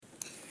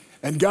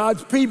And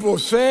God's people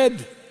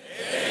said,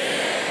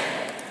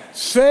 amen.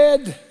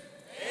 Said,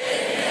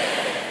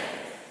 amen.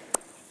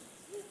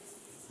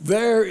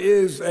 There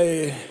is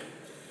a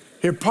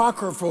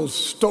apocryphal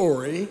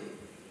story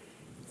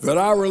that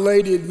I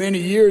related many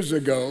years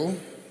ago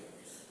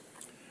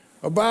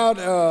about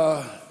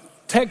a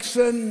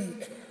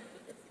Texan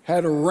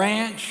had a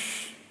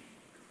ranch,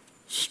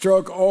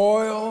 struck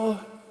oil,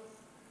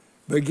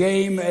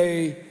 became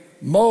a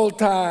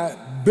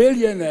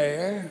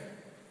multi-billionaire,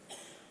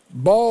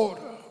 bought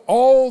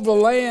all the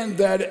land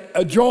that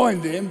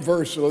adjoined him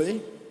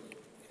virtually,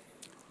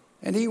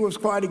 and he was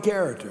quite a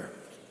character.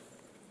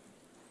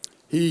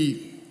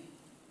 He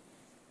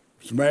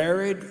was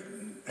married,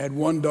 had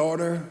one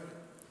daughter.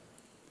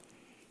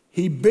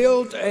 He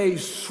built a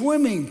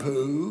swimming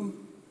pool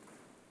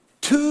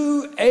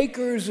 2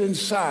 acres in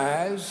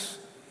size,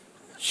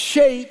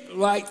 shaped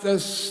like the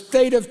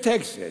state of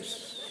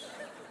Texas.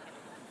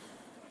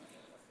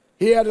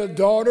 He had a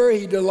daughter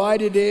he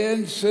delighted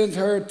in, sent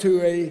her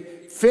to a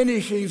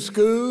finishing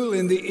school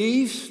in the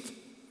East.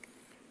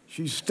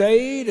 She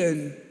stayed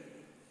and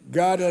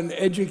got an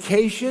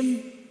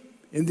education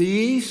in the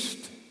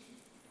East,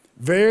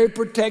 very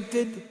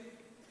protected,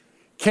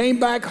 came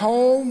back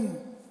home,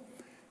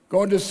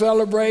 going to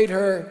celebrate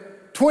her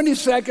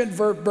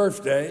 22nd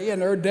birthday,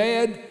 and her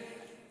dad,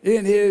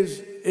 in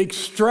his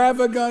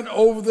extravagant,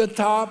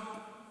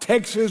 over-the-top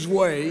Texas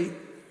way,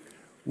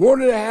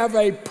 wanted to have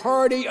a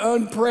party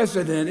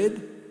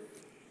unprecedented,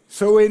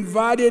 so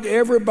invited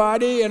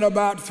everybody in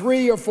about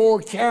 3 or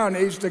 4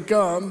 counties to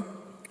come,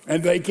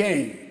 and they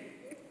came.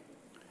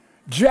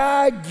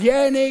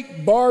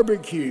 Gigantic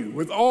barbecue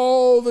with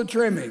all the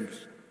trimmings.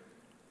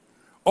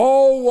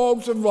 All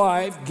walks of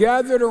life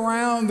gathered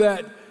around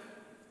that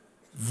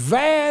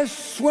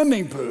vast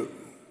swimming pool.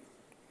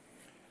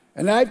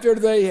 And after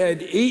they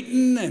had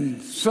eaten,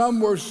 and some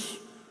were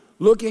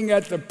looking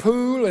at the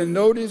pool and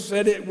noticed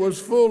that it was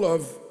full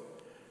of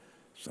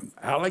some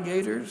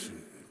alligators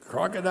and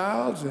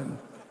crocodiles and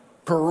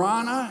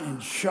piranha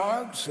and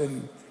sharks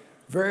and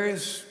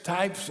various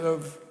types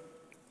of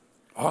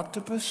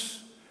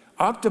octopuses.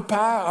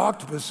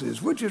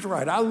 Which is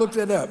right? I looked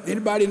it up.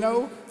 Anybody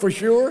know for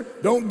sure?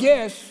 Don't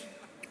guess.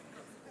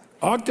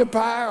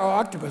 Octopi or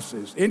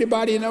octopuses?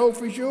 Anybody know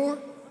for sure?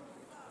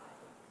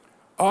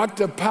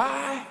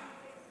 Octopi?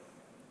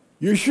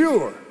 You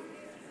sure?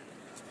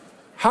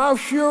 How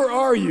sure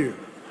are you?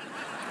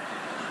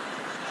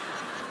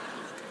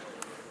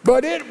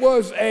 But it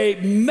was a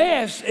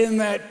mess in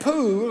that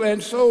pool,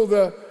 and so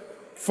the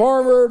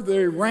farmer,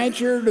 the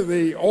rancher,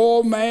 the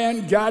oil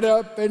man got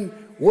up and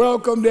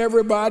welcomed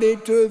everybody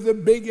to the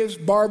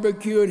biggest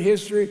barbecue in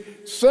history,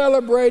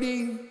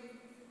 celebrating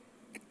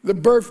the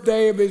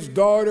birthday of his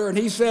daughter. And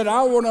he said,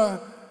 I want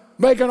to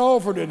make an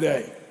offer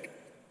today.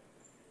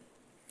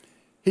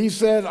 He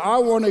said, I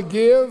want to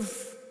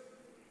give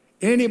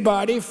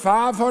anybody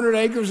 500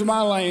 acres of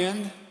my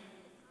land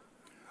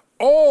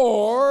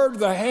or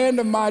the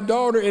hand of my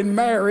daughter in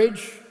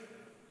marriage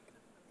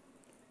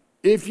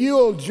if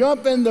you'll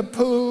jump in the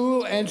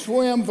pool and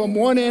swim from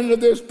one end of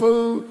this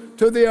pool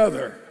to the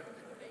other.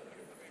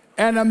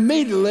 And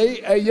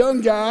immediately a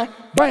young guy,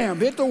 bam,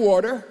 hit the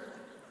water.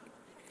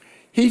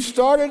 He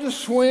started to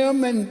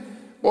swim, and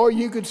boy,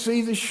 you could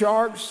see the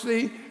sharks,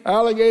 the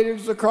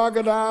alligators, the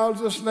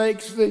crocodiles, the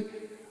snakes, the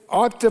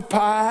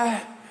octopi,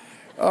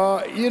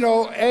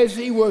 as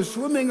he was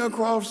swimming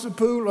across the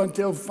pool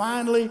until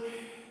finally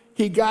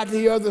he got to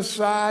the other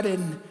side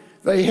and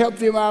they helped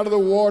him out of the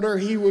water.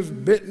 He was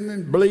bitten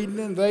and bleeding,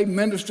 and they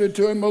ministered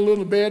to him a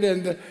little bit,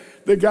 and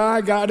the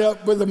guy got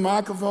up with a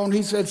microphone.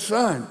 He said,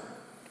 son,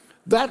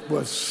 that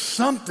was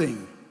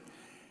something.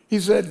 He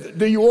said,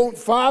 do you want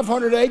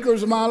 500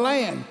 acres of my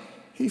land?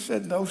 He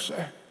said, no,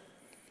 sir.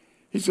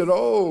 He said,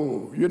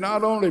 oh, you're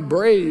not only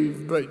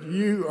brave, but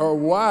you are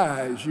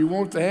wise. You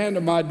want the hand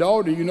of my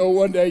daughter. You know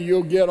one day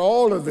you'll get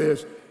all of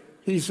this.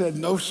 He said,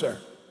 no, sir.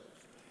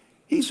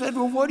 He said,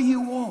 well, what do you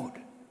want?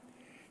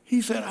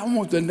 He said, I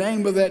want the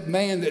name of that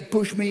man that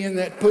pushed me in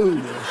that pool.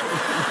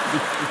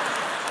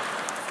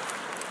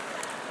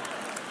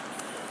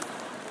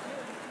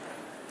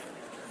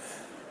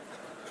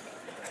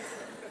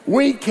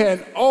 We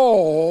can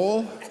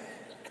all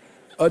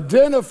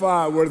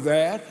identify with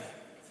that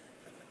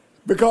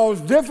because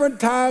different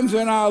times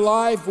in our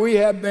life we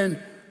have been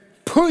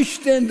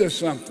pushed into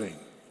something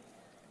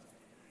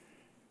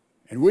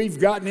and we've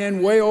gotten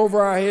in way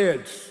over our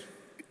heads.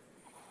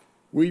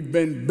 We've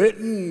been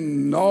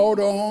bitten, gnawed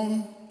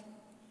on,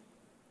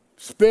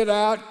 spit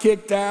out,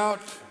 kicked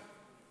out.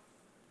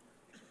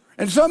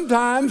 And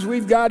sometimes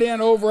we've got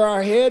in over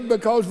our head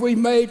because we've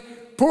made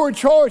poor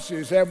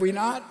choices, have we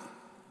not?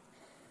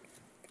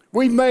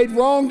 We've made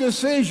wrong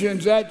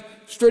decisions at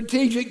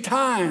strategic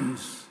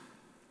times.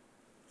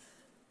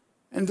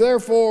 And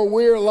therefore,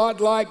 we're a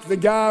lot like the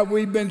guy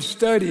we've been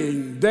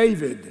studying,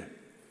 David.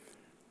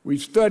 We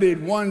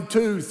studied 1,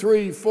 2,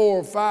 3,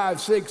 4,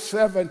 5, 6,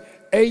 7,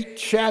 8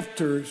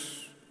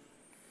 chapters.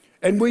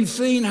 And we've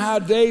seen how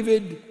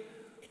David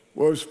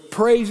was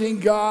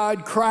praising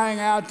God, crying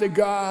out to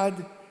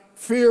God,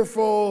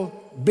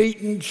 fearful,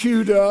 beaten,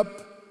 chewed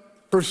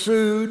up,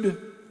 pursued.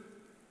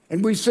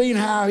 And we've seen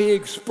how he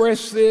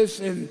expressed this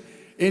in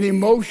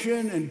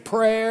emotion and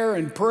prayer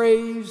and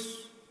praise.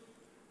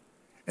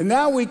 And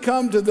now we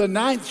come to the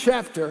 9th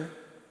chapter,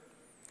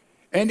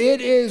 and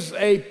it is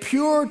a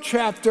pure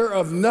chapter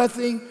of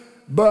nothing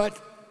but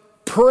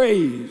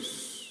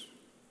praise.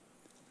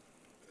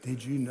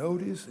 Did you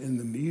notice in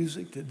the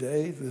music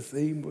today the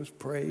theme was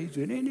praise?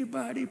 Did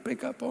anybody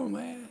pick up on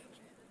that?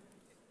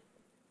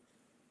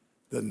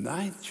 The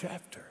 9th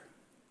chapter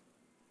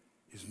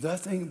is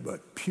nothing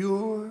but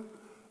pure,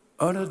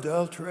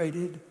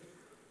 unadulterated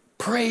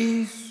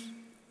praise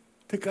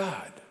to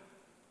God.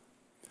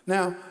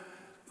 Now,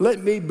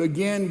 let me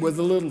begin with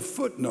a little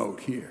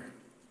footnote here.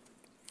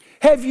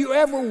 Have you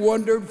ever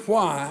wondered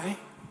why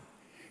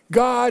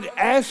God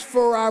asks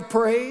for our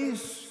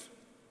praise?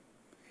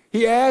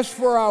 He asks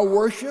for our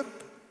worship.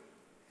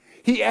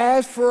 He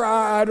asks for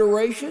our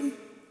adoration.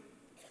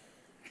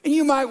 And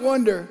you might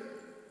wonder,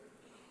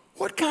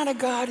 what kind of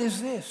God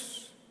is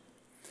this?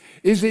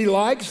 Is he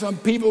like some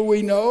people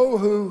we know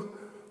who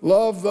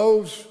love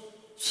those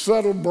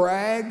subtle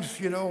brags?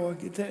 You know,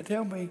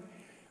 tell me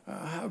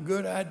how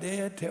good I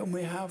did. Tell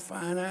me how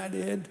fine I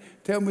did.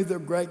 Tell me the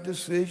great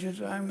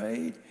decisions I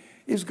made.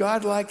 Is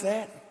God like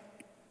that?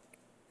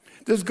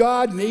 Does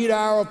God need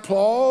our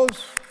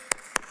applause,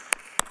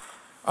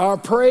 our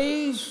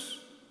praise,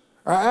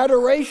 our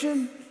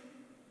adoration?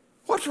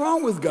 What's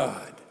wrong with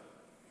God?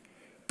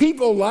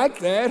 People like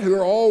that who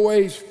are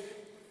always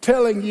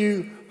telling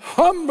you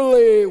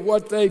humbly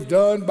what they've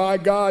done by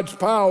God's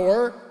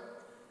power.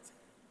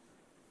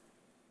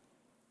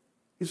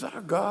 Is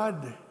our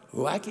God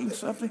lacking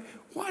something?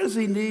 Why does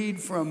he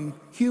need from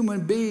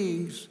human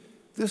beings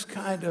this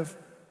kind of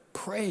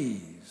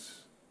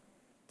praise,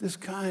 this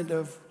kind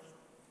of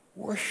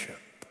worship?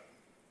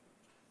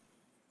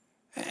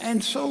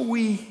 And so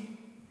we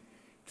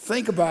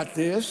think about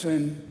this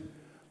and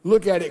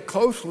look at it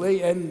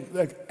closely, and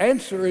the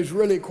answer is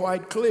really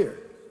quite clear.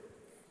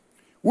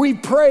 We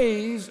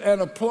praise and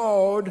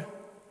applaud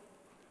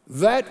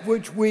that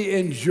which we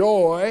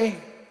enjoy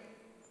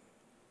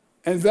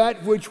and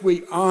that which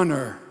we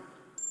honor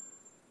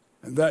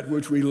and that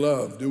which we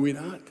love, do we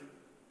not?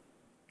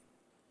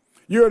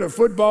 You're at a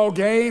football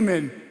game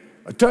and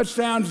a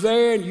touchdown's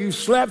there and you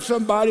slap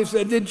somebody and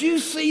say, "Did you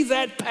see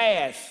that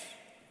pass?"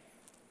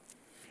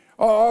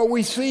 Or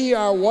we see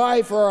our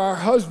wife or our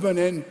husband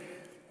and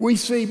we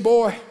see,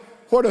 boy,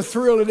 what a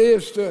thrill it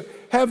is to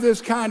have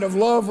this kind of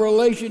love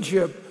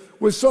relationship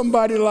with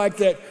somebody like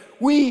that.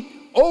 We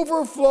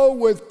overflow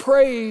with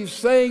praise,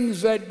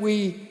 things that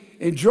we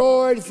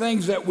enjoy,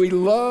 things that we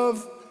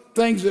love,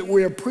 things that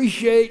we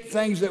appreciate,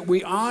 things that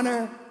we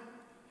honor.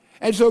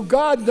 And so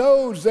God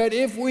knows that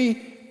if we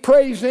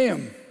praise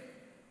him,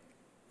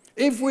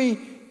 if we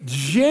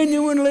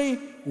genuinely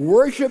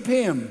worship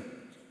him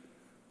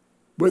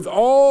with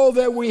all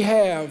that we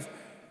have,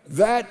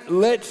 that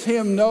lets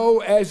him know,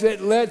 as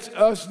it lets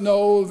us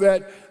know,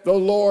 that the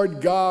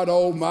Lord God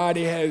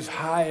Almighty has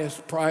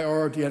highest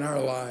priority in our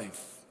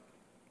life.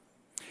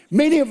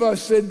 Many of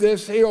us said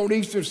this here on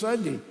Easter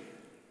Sunday.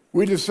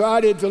 We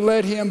decided to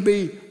let him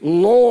be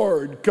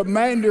Lord,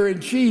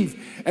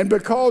 Commander-in-Chief. And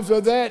because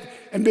of that,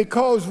 and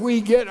because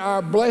we get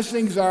our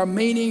blessings, our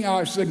meaning,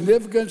 our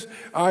significance,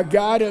 our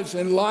guidance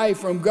in life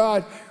from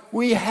God,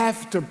 we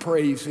have to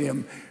praise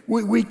him.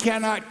 We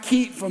cannot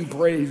keep from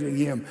praising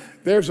him.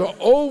 There's an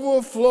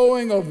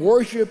overflowing of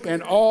worship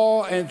and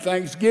awe and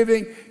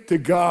thanksgiving to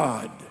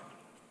God.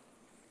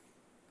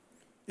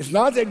 It's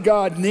not that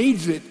God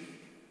needs it.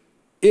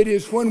 It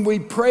is when we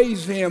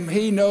praise him,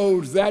 he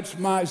knows that's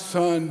my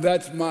son,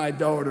 that's my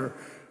daughter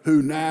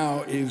who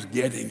now is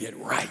getting it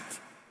right.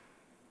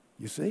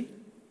 You see?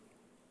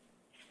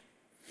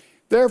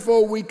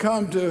 Therefore, we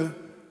come to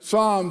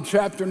Psalm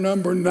chapter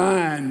number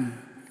 9,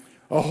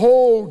 a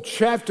whole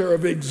chapter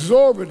of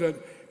exorbitant,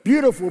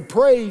 beautiful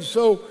praise,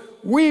 so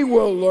we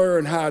will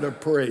learn how to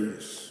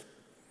praise.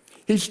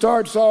 He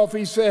starts off,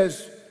 he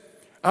says,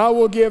 "I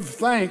will give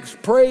thanks,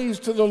 praise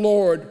to the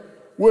Lord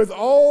with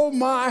all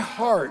my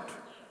heart."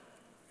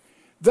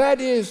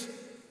 That is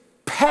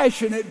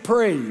passionate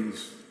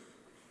praise.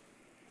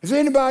 Has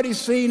anybody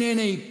seen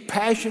any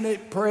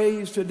passionate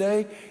praise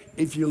today?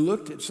 If you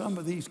looked at some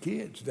of these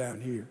kids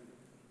down here,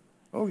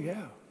 oh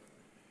yeah,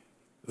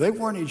 they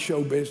weren't in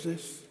show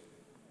business.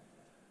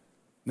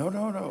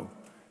 No.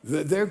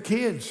 They're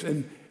kids,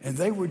 and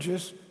they were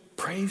just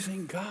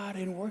praising God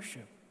in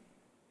worship.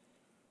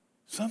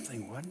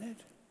 Something, wasn't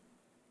it?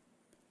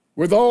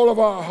 With all of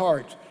our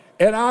hearts.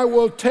 And I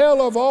will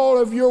tell of all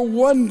of your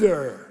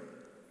wonder.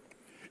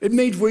 It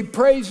means we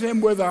praise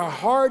him with our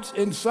hearts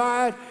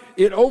inside.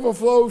 It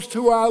overflows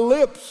to our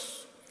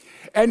lips.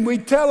 And we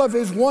tell of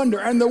his wonder.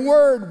 And the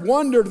word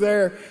wonder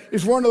there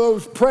is one of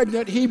those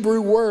pregnant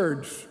Hebrew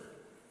words.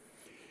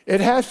 It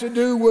has to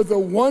do with the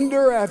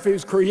wonder of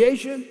his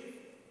creation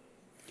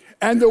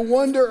and the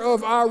wonder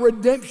of our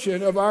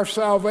redemption, of our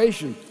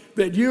salvation,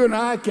 that you and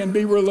I can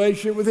be in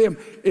relationship with him.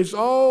 It's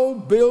all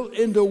built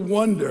into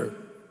wonder.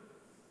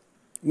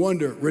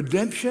 Wonder,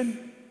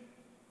 redemption,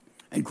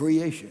 and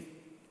creation.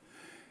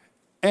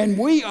 And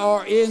we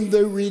are in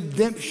the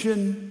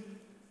redemption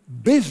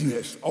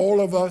business,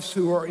 all of us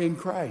who are in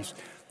Christ.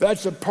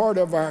 That's a part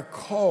of our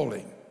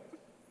calling.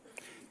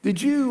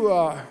 Did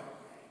you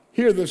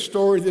hear the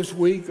story this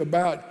week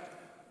about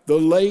the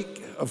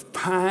lake of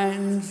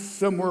pines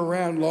somewhere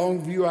around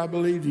Longview, I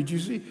believe?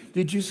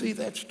 Did you see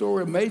that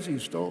story? Amazing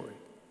story.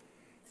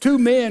 Two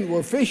men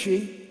were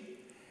fishing,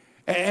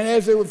 and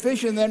as they were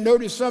fishing, they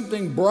noticed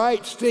something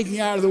bright sticking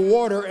out of the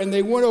water, and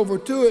they went over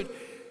to it,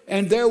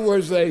 and there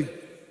was a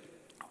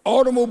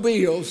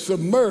automobile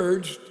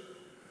submerged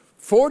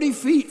 40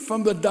 feet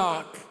from the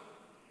dock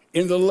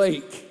in the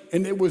lake,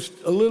 and it was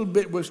a little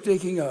bit was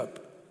sticking up.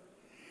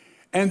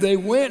 And they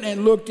went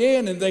and looked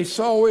in, and they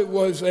saw it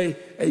was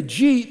a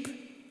Jeep,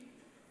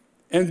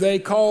 and they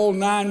called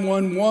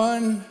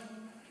 911.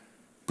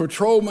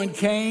 Patrolman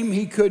came.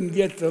 He couldn't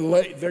get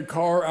the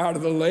car out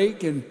of the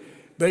lake, and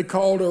they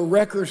called a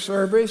wrecker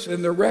service,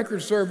 and the wrecker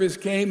service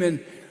came,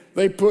 and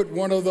they put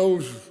one of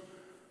those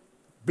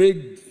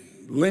big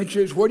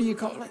winches, what do you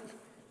call it?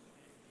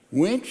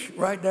 Winch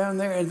right down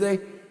there, and they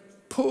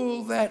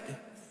pulled that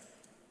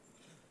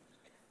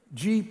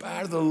Jeep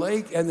out of the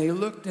lake, and they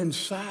looked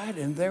inside,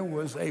 and there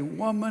was a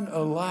woman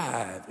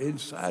alive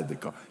inside the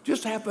car.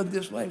 Just happened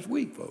this last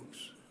week, folks.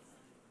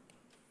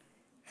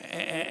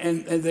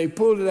 And they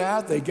pulled it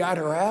out, they got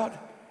her out,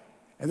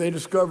 and they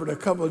discovered a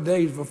couple of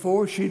days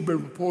before she'd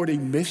been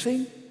reporting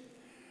missing.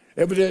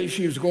 Evidently,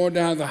 she was going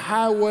down the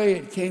highway.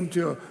 It came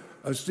to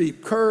a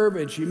steep curve,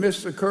 and she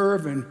missed the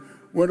curve and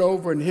went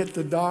over and hit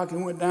the dock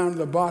and went down to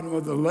the bottom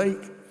of the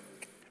lake.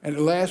 And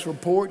the last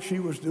report, she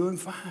was doing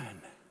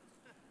fine.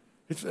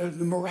 It's a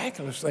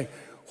miraculous thing.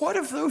 What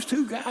if those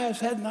two guys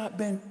had not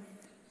been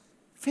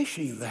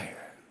fishing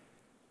there?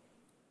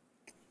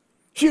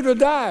 She'd have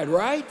died,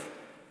 right?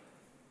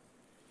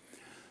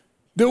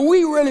 Do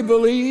we really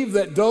believe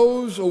that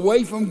those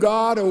away from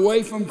God,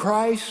 away from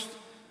Christ,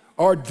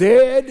 are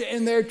dead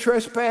in their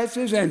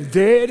trespasses and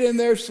dead in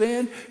their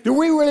sin? Do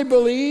we really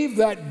believe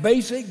that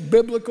basic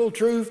biblical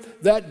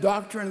truth, that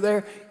doctrine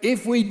there?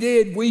 If we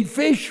did, we'd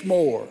fish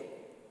more.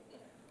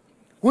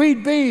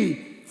 We'd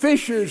be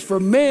fishers for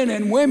men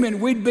and women.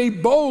 We'd be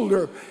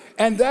bolder.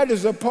 And that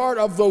is a part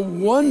of the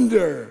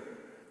wonder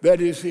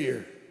that is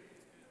here.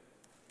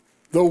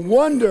 The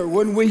wonder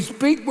when we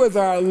speak with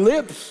our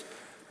lips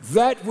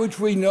that which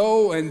we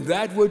know and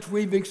that which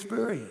we've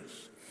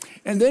experienced.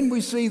 And then we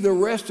see the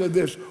rest of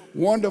this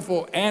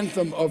wonderful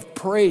anthem of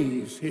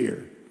praise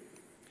here.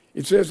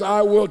 It says,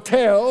 I will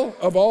tell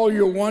of all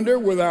your wonder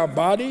with our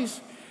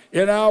bodies,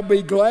 and I'll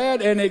be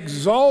glad and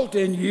exalt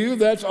in you.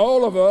 That's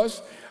all of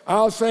us.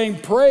 I'll sing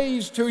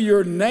praise to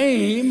your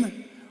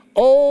name,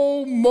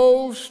 O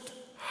Most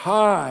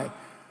High.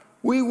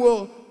 We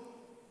will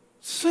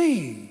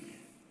sing.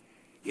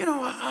 You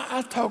know,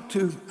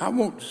 I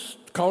won't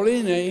call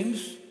any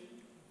names,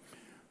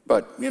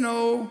 but,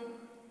 a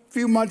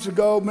few months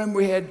ago, remember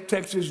we had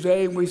Texas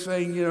Day, and we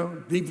sang,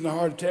 Deep in the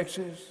Heart of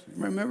Texas.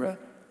 Remember that?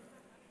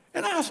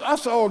 And I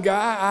saw a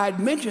guy, I had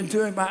mentioned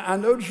to him, I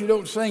noticed you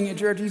don't sing in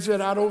church. He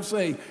said, I don't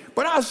sing.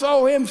 But I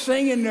saw him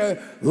singing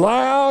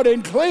loud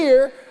and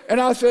clear, and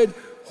I said,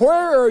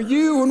 where are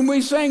you when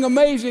we sing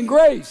Amazing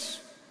Grace?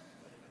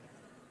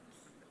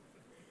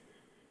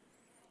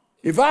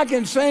 If I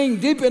can sing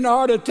Deep in the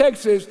Heart of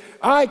Texas,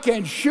 I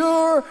can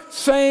sure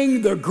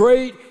sing the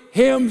great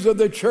hymns of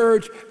the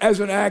church as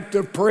an act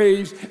of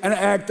praise and an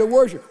act of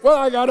worship. Well,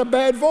 I got a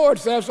bad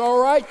voice. That's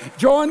all right.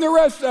 Join the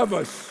rest of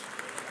us.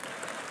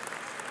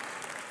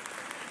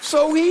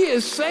 So he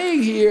is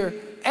saying here,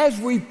 as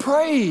we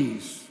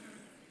praise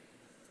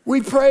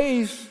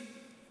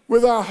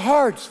with our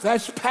hearts.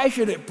 That's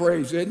passionate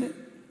praise, isn't it?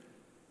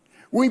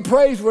 We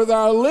praise with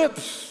our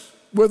lips,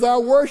 with our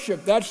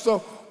worship. That's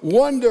the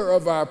wonder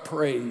of our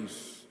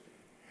praise.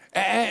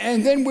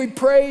 And then we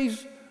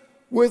praise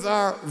with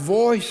our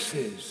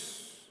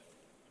voices.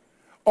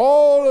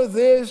 All of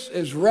this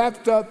is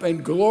wrapped up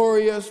in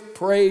glorious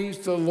praise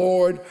to the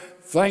Lord,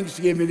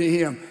 thanksgiving to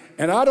Him.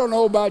 And I don't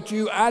know about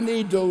you, I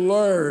need to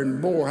learn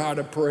more how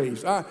to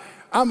praise.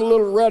 I'm a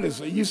little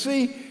reticent. You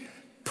see,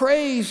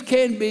 praise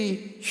can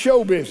be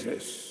show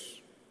business.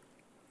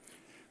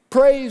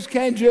 Praise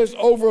can just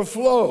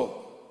overflow.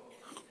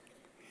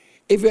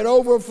 If it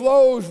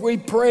overflows, we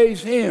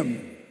praise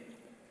Him.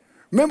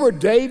 Remember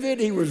David,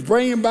 he was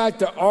bringing back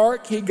the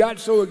ark. He got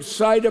so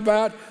excited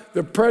about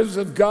the presence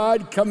of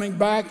God coming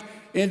back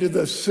into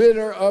the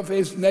center of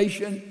his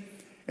nation.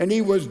 And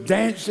he was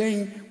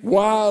dancing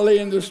wildly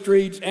in the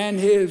streets. And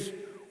his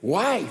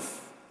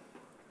wife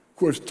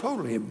was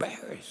totally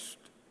embarrassed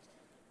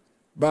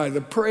by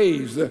the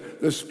praise,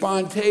 the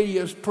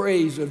spontaneous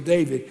praise of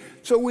David.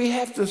 So we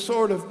have to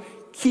sort of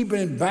keep it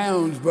in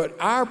bounds. But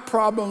our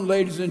problem,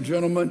 ladies and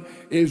gentlemen,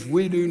 is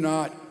we do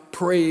not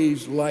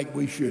praise like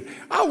we should.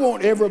 I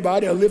want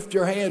everybody to lift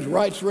your hands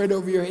right straight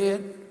over your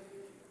head.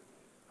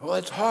 Well,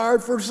 it's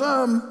hard for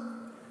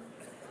some.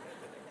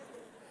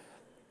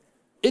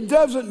 It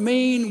doesn't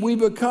mean we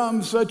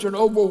become such an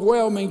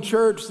overwhelming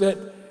church that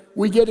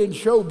we get in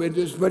show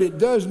business, but it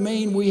does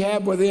mean we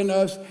have within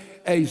us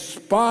a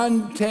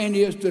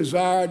spontaneous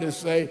desire to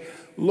say,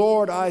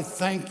 Lord, I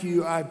thank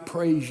you, I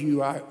praise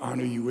you, I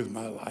honor you with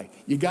my life.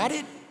 You got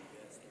it?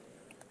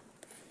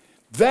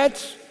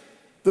 That's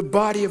the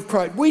body of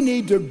Christ. We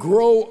need to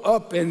grow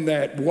up in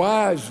that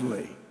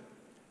wisely,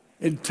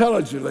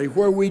 intelligently,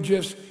 where we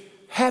just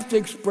have to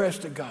express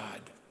to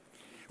God.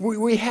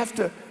 We have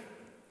to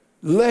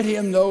let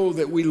him know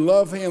that we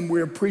love him,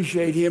 we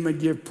appreciate him, and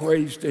give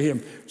praise to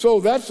him. So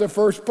that's the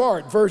first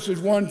part,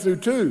 verses 1 through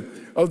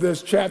 2 of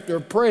this chapter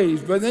of praise.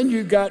 But then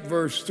you got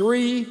verse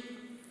 3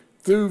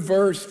 through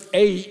verse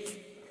 8,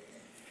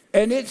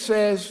 and it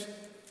says,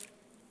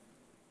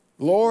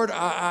 Lord,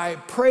 I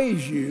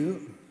praise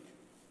you,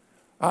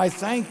 I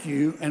thank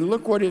you, and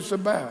look what it's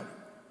about.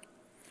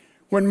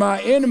 When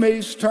my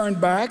enemies turn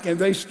back and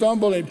they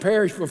stumble and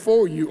perish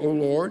before you, O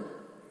Lord.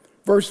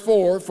 Verse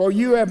 4, for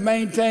you have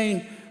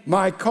maintained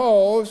my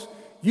cause,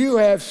 you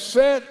have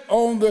sat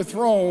on the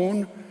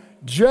throne,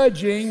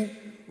 judging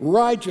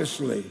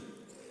righteously.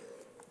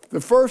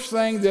 The first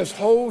thing this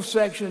whole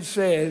section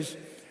says,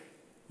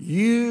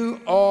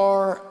 you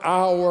are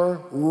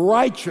our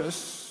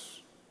righteous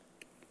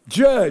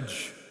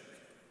judge.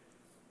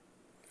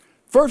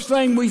 First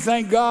thing we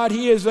thank God,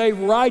 he is a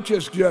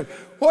righteous judge.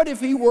 What if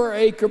he were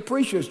a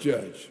capricious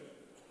judge?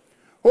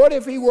 What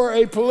if he were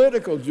a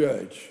political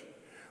judge?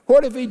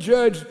 What if he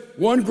judged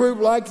one group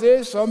like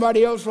this,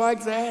 somebody else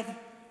like that?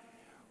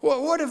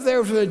 What if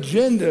there was an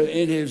agenda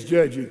in his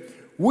judging?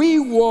 We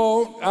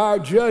want our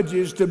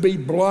judges to be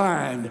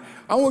blind.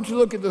 I want you to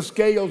look at the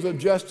scales of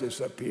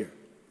justice up here.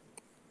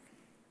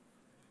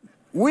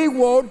 We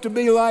want to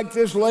be like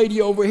this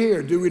lady over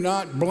here, do we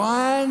not?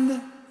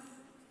 Blind,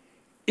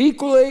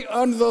 equally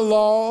under the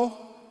law.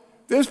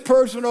 This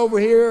person over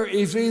here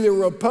is either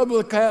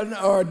Republican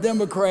or a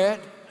Democrat,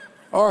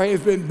 or has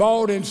been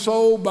bought and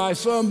sold by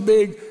some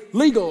big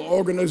legal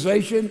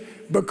organization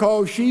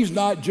because she's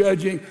not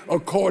judging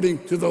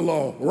according to the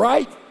law,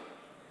 right?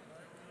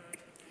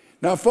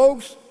 Now,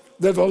 folks,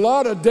 there's a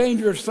lot of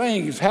dangerous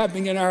things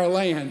happening in our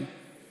land,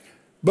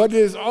 but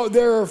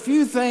there are a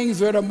few things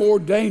that are more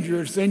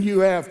dangerous than you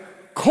have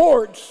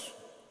courts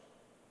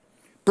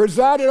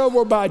presided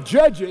over by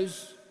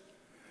judges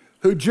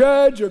who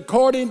judge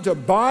according to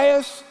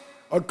bias,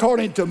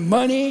 according to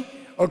money,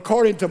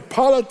 according to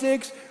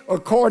politics,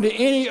 according to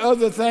any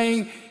other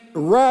thing,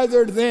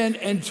 rather than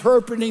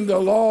interpreting the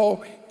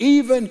law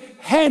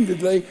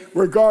even-handedly,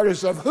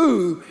 regardless of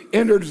who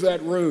enters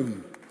that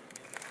room.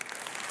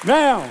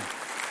 Now,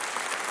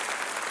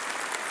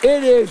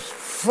 it is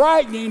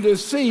frightening to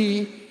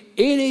see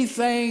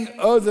anything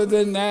other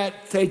than that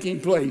taking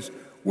place.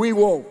 We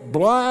want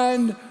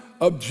blind,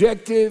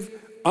 objective,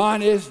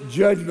 honest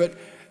judgment.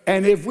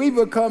 And if we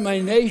become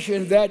a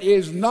nation that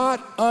is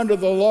not under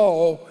the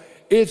law,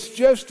 it's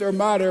just a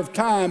matter of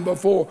time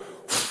before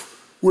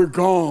we're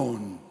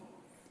gone.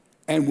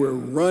 And we're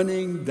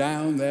running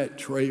down that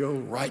trail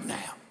right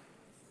now.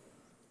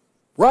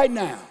 Right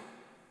now.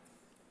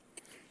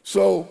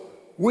 So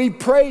we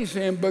praise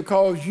him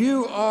because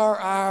you are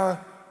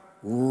our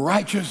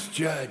righteous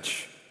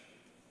judge.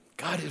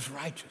 God is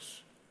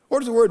righteous. What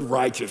does the word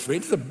righteous mean?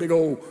 It's a big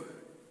old,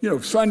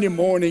 Sunday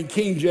morning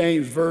King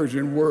James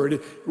Version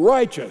word.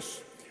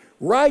 Righteous.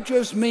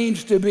 Righteous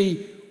means to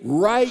be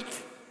right-wised.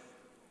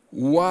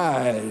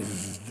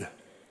 In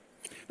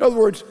other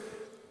words,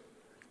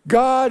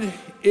 God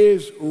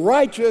is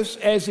righteous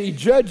as he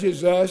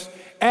judges us,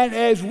 and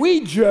as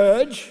we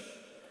judge,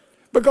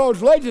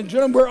 because, ladies and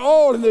gentlemen, we're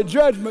all in the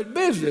judgment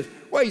business.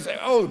 Well, you say,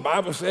 the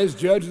Bible says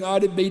judge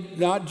not and be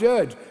not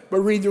judged.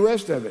 But read the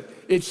rest of it.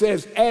 It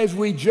says, as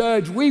we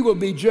judge, we will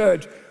be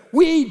judged.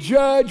 We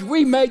judge,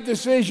 we make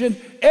decisions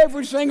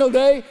every single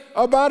day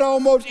about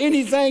almost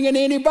anything and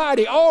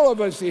anybody, all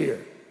of us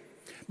here.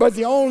 But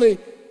the only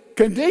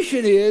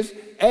condition is,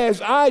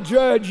 as I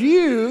judge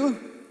you,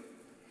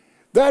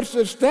 that's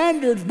the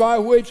standards by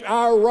which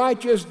our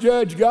righteous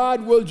judge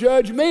God will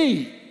judge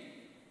me.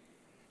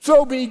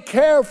 So be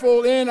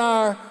careful in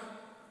our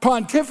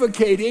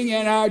pontificating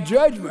and our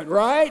judgment,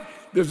 right?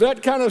 Does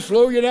that kind of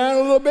slow you down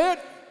a little bit?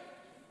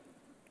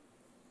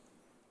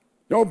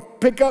 Don't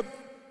pick up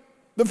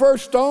the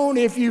first stone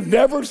if you've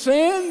never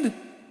sinned.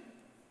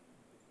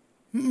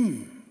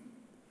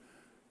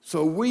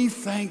 So we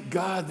thank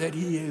God that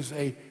he is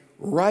a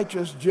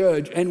righteous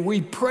judge, and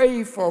we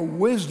pray for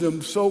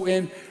wisdom so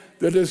in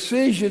the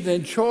decisions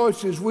and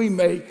choices we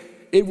make,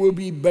 it will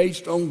be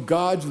based on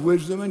God's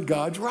wisdom and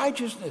God's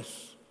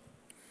righteousness.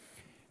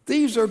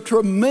 These are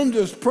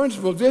tremendous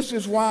principles. This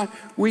is why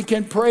we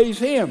can praise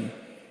him.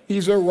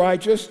 He's a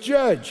righteous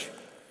judge.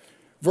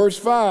 Verse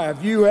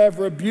 5, you have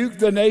rebuked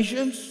the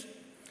nations.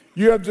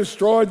 You have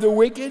destroyed the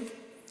wicked.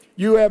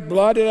 You have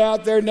blotted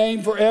out their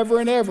name forever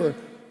and ever.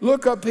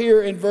 Look up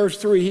here in verse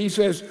 3. He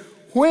says,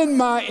 when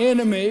my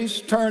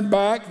enemies turn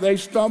back, they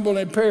stumble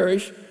and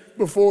perish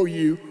before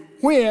you.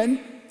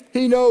 When,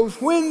 he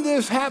knows when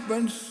this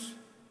happens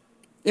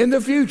in the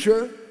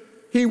future,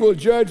 he will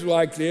judge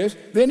like this.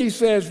 Then he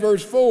says,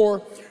 verse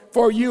 4,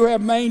 for you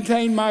have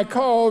maintained my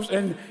cause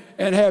and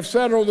have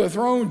settled the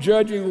throne,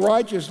 judging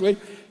righteously.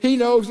 He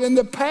knows in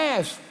the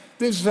past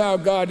This is how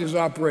God has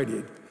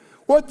operated.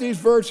 What these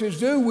verses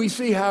do, we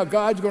see how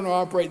God's going to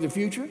operate in the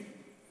future.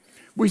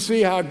 We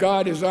see how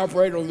God has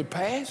operated in the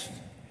past.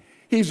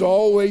 He's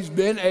always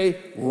been a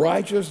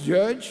righteous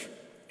judge.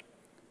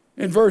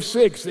 In verse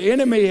 6, the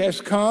enemy has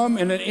come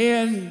and an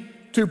end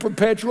to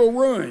perpetual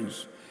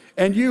ruins,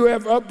 and you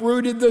have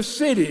uprooted the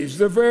cities.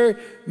 The very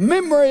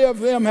memory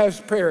of them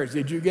has perished.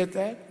 Did you get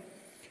that?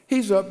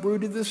 He's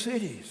uprooted the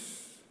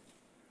cities.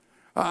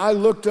 I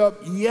looked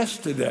up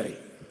yesterday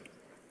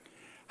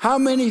how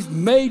many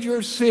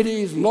major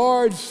cities,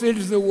 large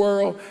cities of the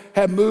world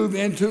have moved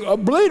into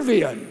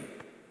oblivion.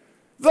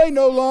 They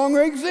no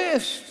longer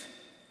exist.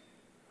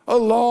 A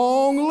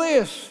long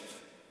list.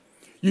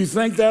 You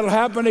think that'll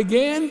happen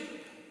again?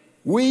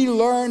 We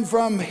learn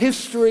from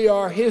history.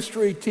 Our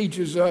history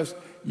teaches us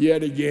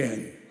yet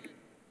again.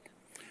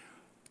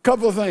 A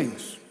couple of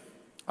things.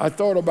 I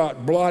thought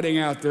about blotting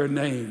out their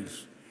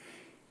names.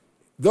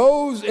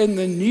 Those in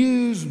the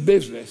news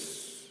business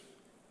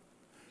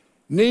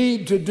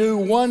need to do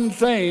one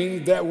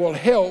thing that will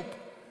help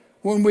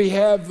when we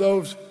have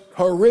those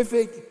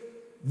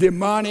horrific,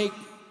 demonic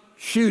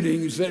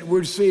shootings that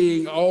we're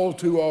seeing all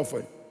too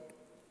often.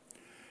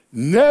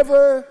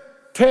 Never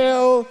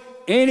tell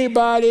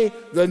anybody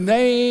the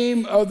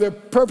name of the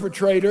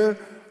perpetrator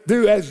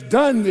who has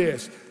done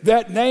this.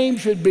 That name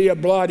should be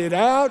blotted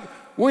out.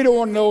 We don't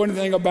want to know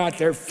anything about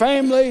their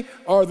family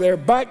or their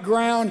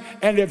background.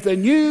 And if the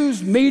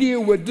news media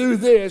would do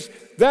this,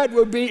 that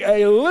would be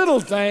a little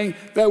thing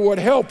that would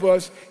help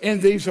us in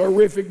these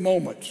horrific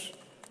moments.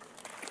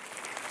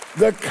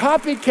 The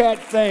copycat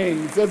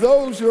thing, for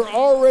those who are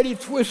already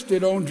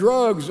twisted on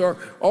drugs or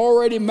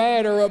already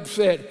mad or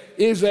upset,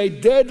 is a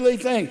deadly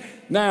thing.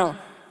 Now,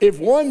 if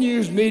one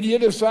news media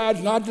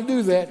decides not to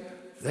do that,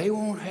 they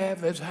won't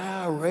have as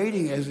high a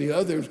rating as the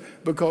others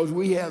because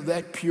we have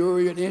that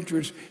prurient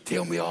interest.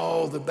 Tell me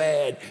all the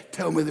bad.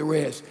 Tell me the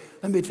rest.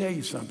 Let me tell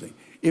you something.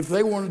 If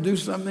they want to do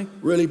something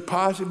really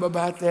positive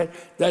about that,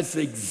 that's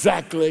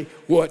exactly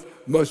what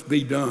must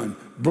be done.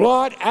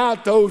 Blot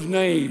out those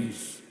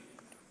names.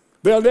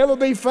 They'll never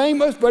be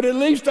famous, but at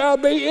least I'll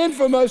be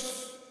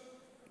infamous.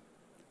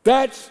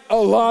 That's a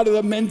lot of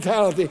the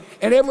mentality.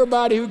 And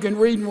everybody who can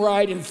read and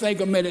write and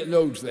think a minute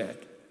knows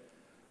that.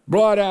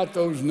 Blot out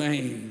those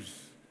names.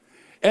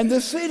 And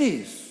the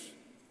cities.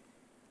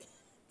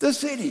 The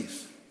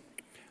cities.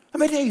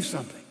 Let me tell you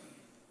something.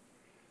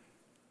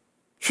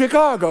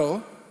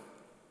 Chicago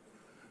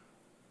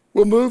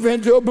will move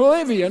into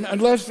oblivion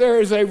unless there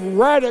is a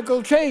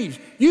radical change.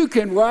 You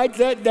can write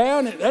that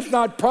down. That's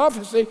not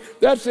prophecy.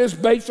 That's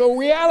just based on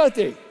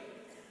reality.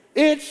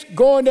 It's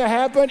going to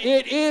happen.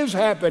 It is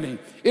happening.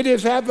 It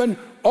has happened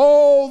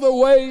all the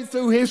way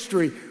through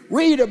history.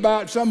 Read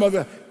about some of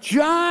the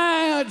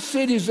giant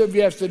cities of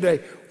yesterday.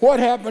 What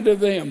happened to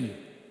them?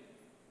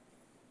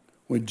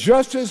 When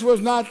justice was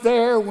not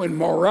there, when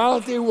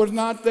morality was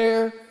not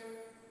there,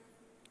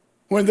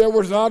 when there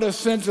was not a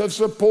sense of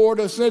support,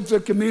 a sense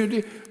of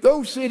community,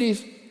 those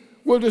cities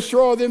will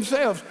destroy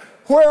themselves.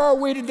 Where are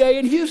we today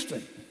in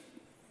Houston?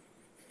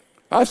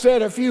 I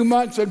said a few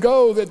months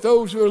ago that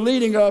those who are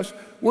leading us,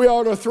 we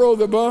ought to throw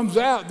the bums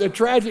out. The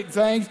tragic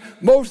things,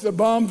 most of the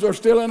bums are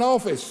still in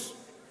office,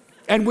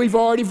 and we've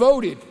already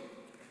voted.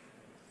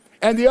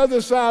 And the other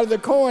side of the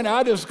coin,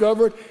 I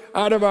discovered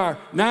out of our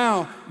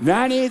now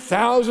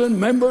 90,000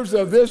 members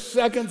of this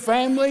second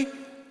family,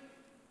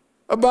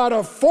 about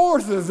a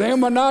fourth of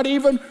them are not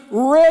even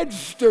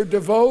registered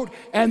to vote,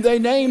 and they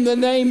name the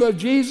name of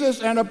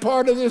Jesus and a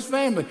part of this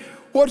family.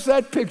 What's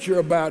that picture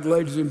about,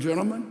 ladies and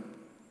gentlemen?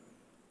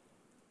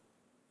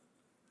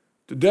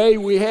 Today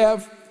we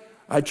have,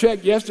 I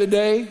checked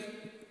yesterday,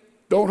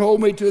 don't hold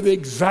me to the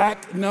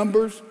exact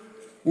numbers,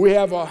 we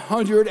have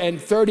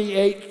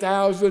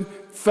 138,000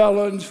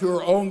 felons who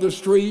are on the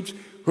streets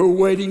who are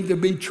waiting to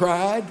be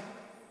tried.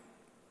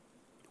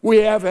 We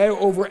have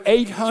over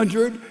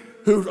 800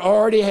 who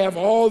already have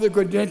all the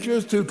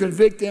credentials to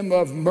convict them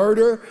of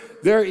murder.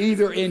 They're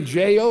either in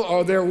jail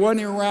or they're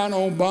running around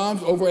on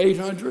bombs, over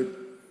 800.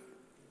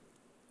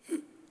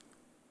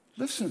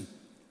 Listen,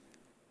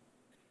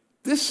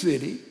 this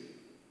city,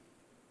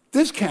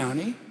 this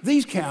county,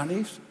 these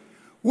counties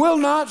will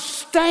not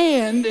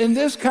stand in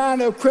this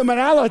kind of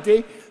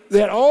criminality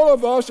that all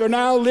of us are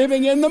now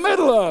living in the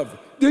middle of.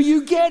 Do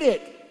you get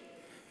it?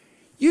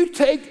 You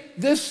take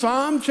this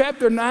Psalm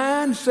chapter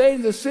 9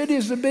 saying the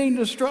cities are being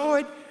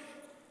destroyed.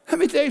 Let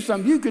me tell you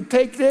something. You could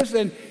take this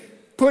and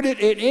put it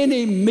in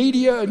any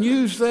media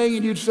news thing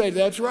and you'd say,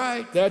 that's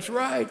right, that's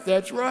right,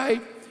 that's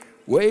right.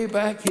 Way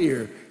back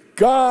here,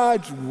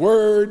 God's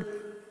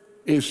word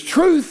is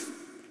truth,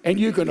 and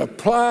you can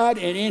apply it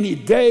in any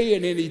day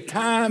and any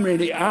time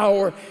and any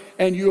hour,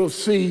 and you'll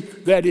see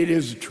that it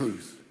is the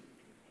truth.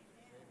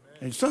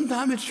 And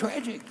sometimes it's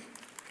tragic,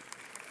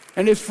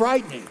 and it's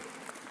frightening.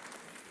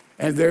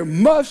 And there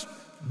must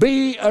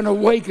be an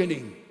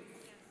awakening.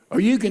 Or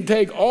you can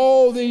take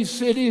all these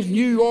cities,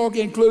 New York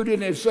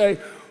included, and say,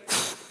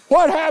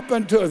 what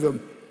happened to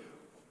them?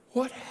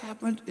 What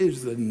happened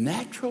is the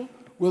natural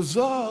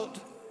result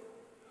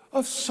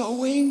of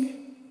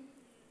sowing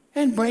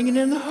and bringing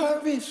in the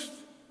harvest.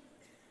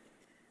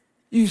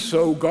 You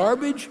sow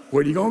garbage,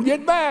 what are you going to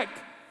get back?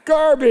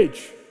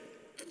 Garbage.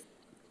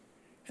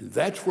 And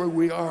that's where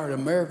we are in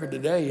America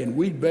today, and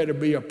we'd better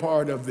be a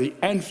part of the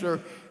answer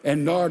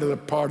and not a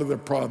part of the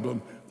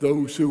problem.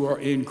 Those who are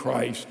in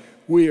Christ,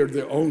 we are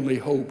the only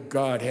hope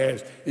God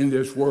has in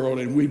this world,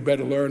 and we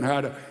better learn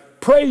how to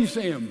praise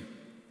him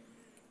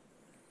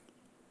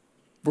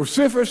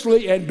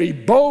vociferously and be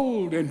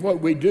bold in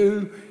what we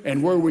do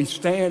and where we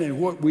stand and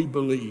what we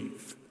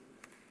believe.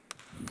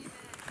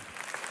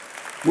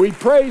 We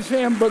praise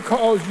him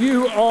because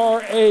you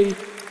are a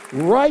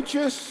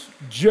righteous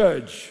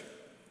judge.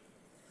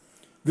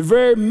 The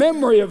very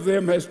memory of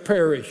them has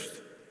perished,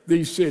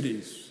 these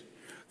cities.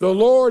 The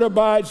Lord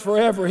abides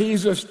forever.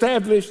 He's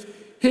established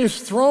his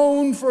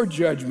throne for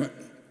judgment.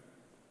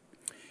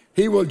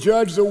 He will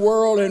judge the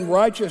world in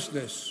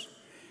righteousness.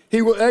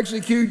 He will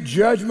execute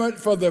judgment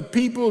for the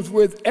peoples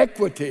with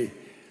equity.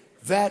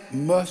 That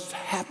must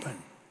happen.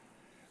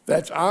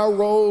 That's our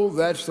role.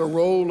 That's the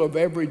role of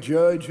every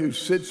judge who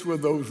sits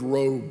with those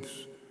robes.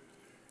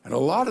 And a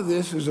lot of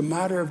this is a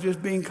matter of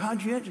just being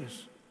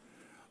conscientious.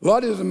 A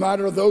lot is a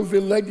matter of those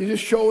elected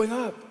just showing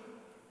up.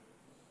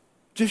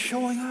 Just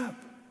showing up.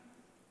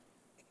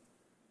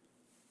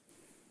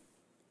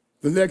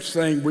 The next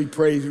thing we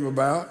praise him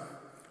about,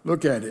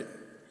 look at it.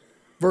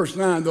 Verse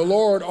 9, the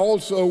Lord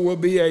also will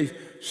be a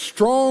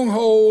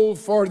stronghold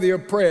for the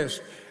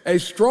oppressed, a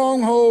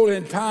stronghold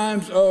in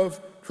times of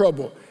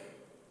trouble.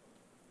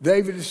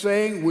 David is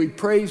saying, we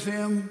praise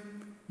him.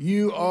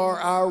 You are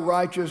our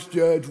righteous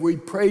judge. We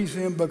praise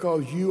him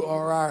because you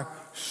are our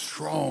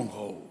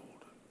stronghold.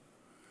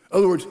 In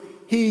other words,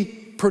 he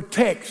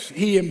protects,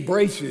 he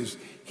embraces,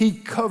 he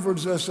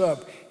covers us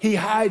up, he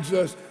hides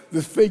us.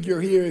 The figure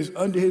here is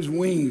under his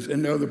wings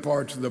in the other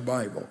parts of the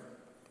Bible.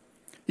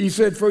 He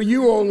said, for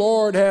you, O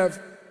Lord,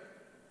 have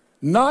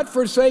not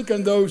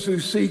forsaken those who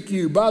seek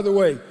you. By the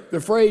way, the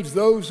phrase,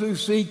 those who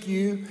seek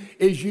you,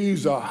 is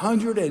used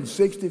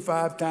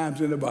 165 times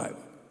in the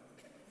Bible.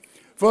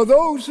 For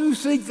those who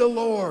seek the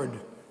Lord,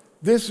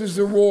 this is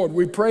the reward.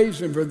 We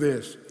praise him for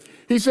this.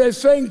 He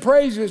says, sing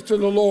praises to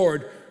the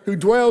Lord who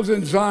dwells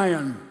in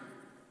Zion.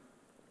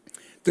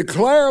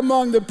 Declare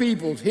among the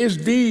peoples his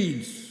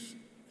deeds.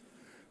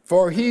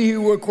 For he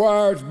who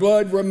requires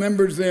blood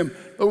remembers them.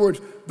 In other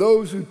words,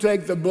 those who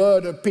take the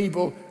blood of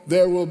people,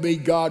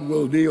 God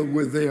will deal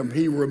with them.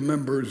 He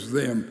remembers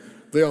them.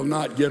 They'll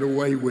not get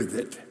away with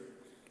it.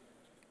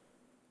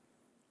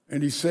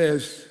 And he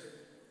says,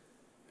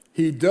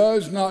 he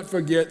does not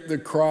forget the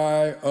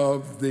cry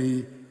of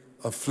the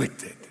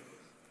afflicted.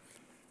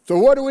 So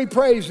what do we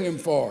praise him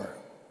for?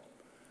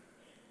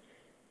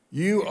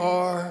 You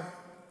are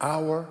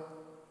our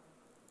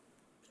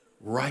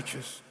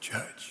righteous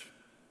judge.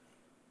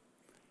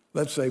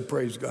 Let's say,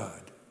 praise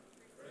God.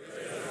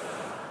 Praise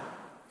God.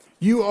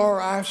 You are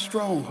our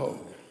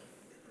stronghold.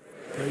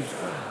 Praise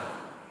God.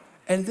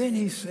 And then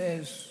he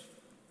says,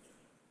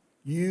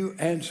 you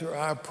answer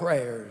our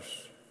prayers.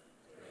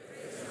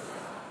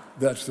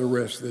 That's the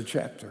rest of the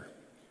chapter.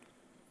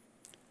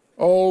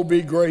 Oh,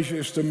 be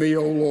gracious to me,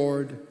 O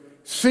Lord.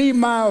 See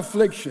my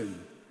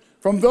affliction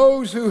from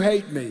those who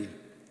hate me.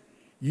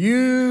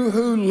 You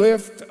who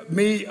lift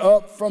me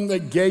up from the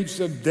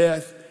gates of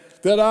death,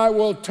 that I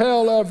will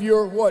tell of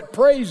your what?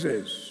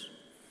 Praises.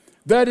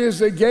 That is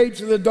the gates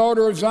of the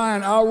daughter of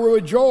Zion. I will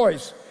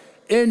rejoice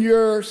in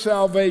your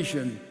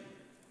salvation.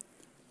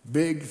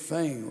 Big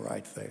thing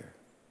right there.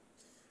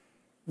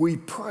 We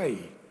pray.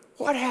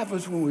 What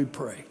happens when we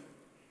pray?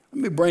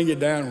 Let me bring it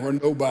down where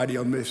nobody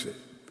will miss it.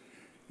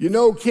 You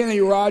know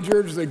Kenny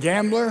Rogers, the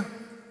gambler?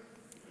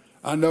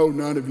 I know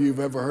none of you have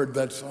ever heard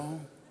that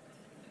song.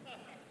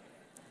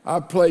 I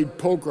played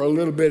poker a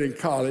little bit in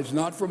college,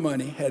 not for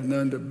money, had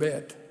none to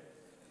bet.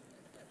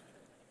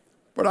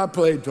 But I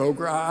played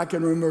poker. I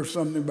can remember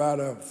something about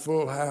a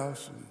full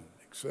house, and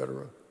et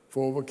cetera,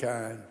 full of a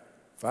kind,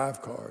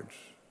 5 cards,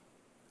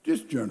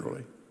 just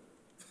generally.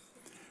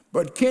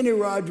 But Kenny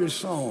Rogers'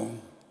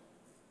 song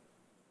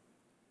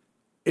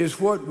is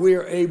what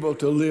we're able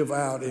to live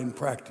out in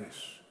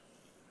practice.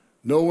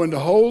 Know when to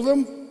hold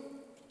them,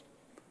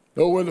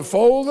 know when to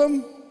fold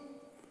them,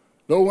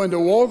 know when to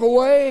walk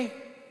away,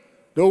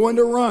 know when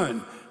to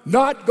run.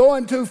 Not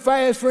going too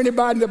fast for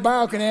anybody in the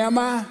balcony, am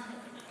I?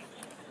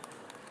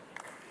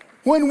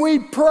 When we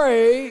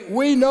pray,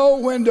 we know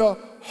when to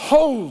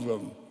hold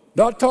them.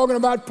 Not talking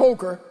about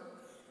poker.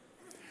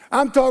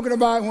 I'm talking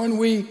about when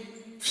we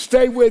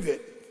stay with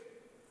it.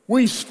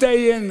 We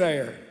stay in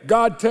there.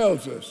 God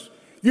tells us.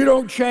 You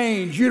don't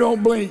change. You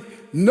don't blink.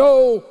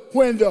 Know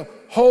when to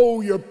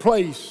hold your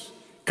place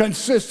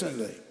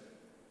consistently.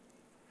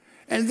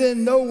 And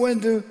then know when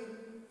to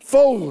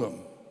fold them.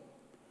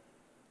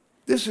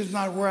 This is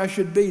not where I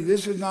should be.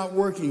 This is not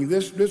working.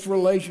 This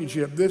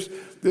relationship, this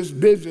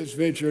business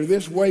venture,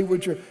 this way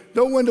which you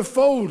know when to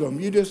fold them.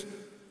 You just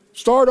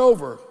start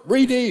over,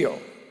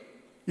 redeal.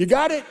 You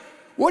got it?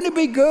 Wouldn't it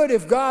be good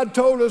if God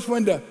told us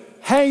when to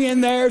hang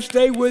in there,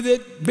 stay with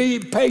it, be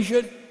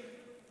patient,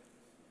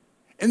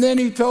 And then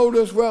he told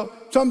us, well,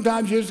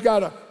 sometimes you just got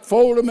to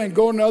fold them and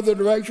go in another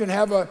direction,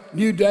 have a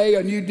new day,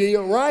 a new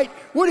deal, right?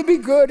 Would it be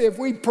good if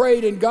we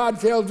prayed and God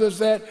tells us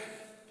that?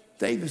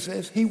 David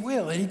says he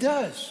will, and he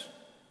does.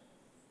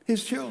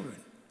 His children.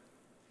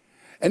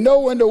 And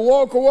know when to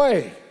walk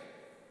away.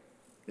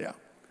 Yeah.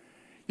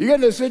 You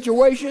get in a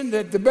situation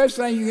that the best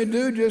thing you can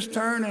do, just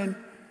turn and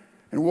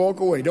walk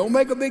away. Don't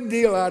make a big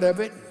deal out of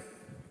it.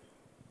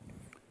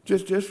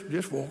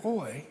 Just walk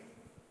away.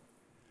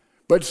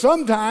 But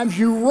sometimes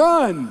you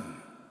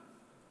run.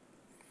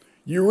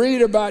 You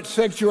read about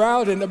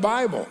sexuality in the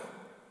Bible.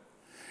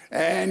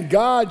 And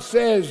God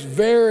says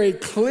very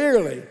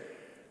clearly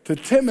to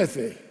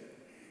Timothy,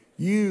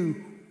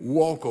 you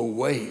walk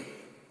away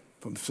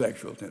from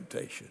sexual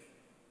temptation.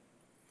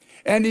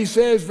 And he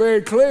says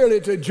very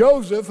clearly to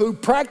Joseph, who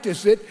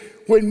practiced it,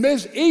 when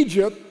Miss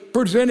Egypt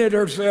presented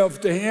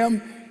herself to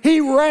him,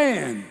 he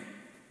ran.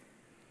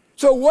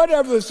 So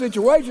whatever the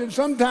situation,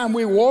 sometimes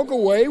we walk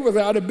away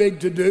without a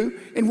big to-do,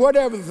 and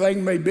whatever the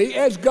thing may be,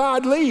 as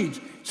God leads.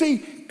 See,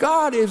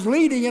 God is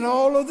leading in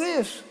all of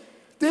this.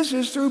 This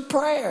is through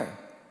prayer.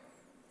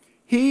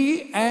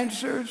 He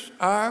answers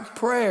our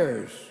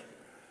prayers.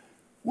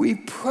 We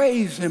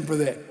praise him for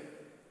that.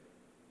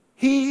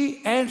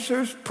 He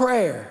answers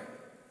prayer.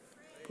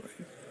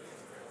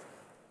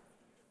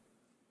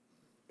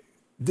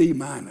 D-.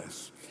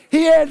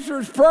 He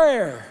answers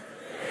prayer.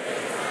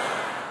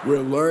 We're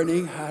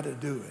learning how to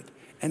do it.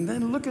 And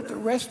then look at the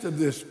rest of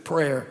this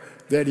prayer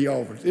that he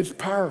offers. It's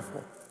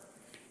powerful.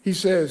 He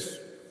says,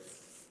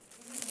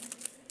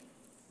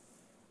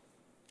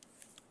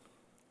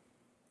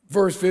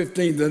 verse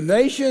 15, the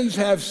nations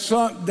have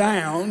sunk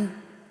down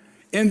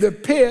in the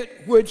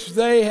pit which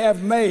they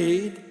have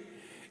made,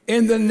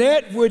 in the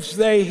net which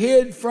they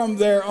hid from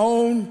their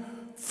own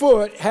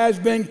foot has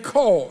been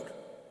caught.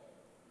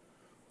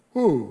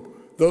 Who?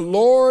 The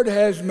Lord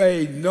has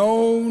made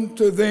known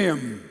to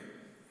them.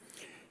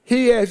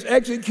 He has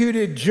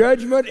executed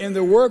judgment in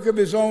the work of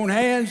his own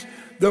hands.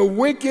 The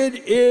wicked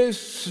is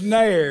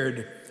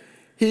snared.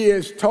 He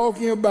is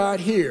talking about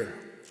here.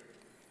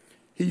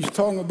 He's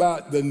talking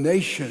about the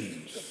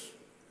nations.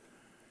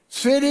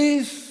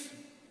 Cities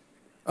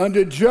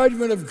under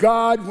judgment of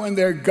God when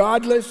they're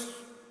godless.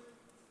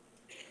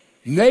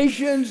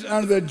 Nations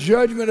under the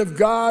judgment of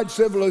God,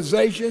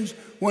 civilizations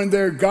when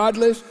they're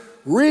godless.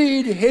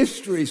 Read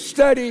history,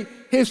 study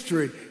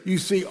history. You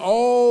see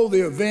all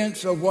the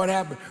events of what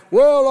happened.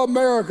 Well,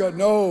 America,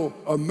 no,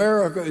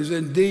 America is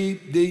in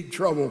deep, deep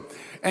trouble.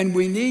 And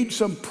we need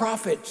some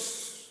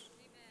prophets.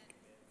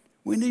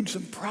 We need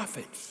some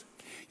prophets.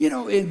 You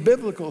know, in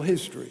biblical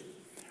history,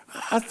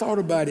 I thought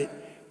about it.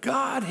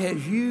 God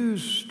has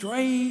used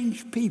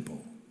strange people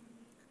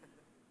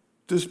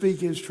to speak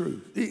his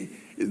truth.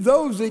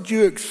 Those that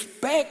you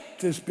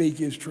expect to speak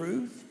his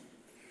truth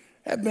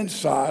have been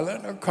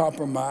silent or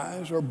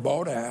compromised or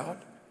bought out.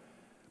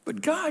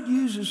 But God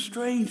uses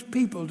strange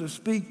people to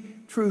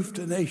speak truth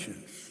to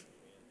nations.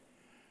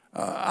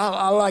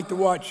 I like to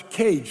watch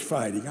cage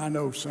fighting. I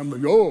know some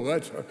of you,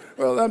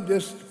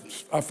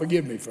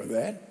 forgive me for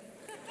that.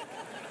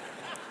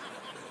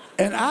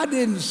 And I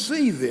didn't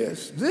see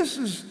this. This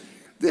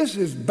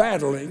is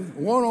battling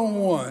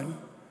one-on-one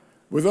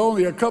with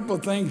only a couple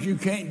of things you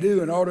can't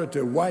do in order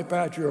to wipe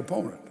out your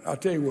opponent. I'll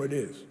tell you what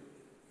it is.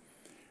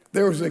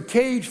 There was a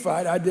cage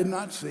fight. I did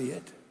not see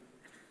it.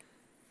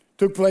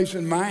 Took place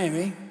in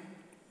Miami.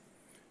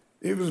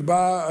 It was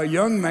by a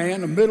young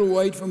man, a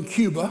middleweight from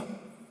Cuba,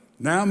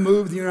 now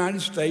moved to the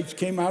United States,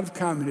 came out of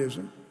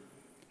communism.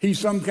 He's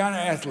some kind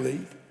of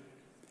athlete.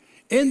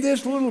 In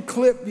this little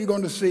clip you're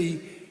going to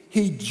see,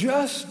 he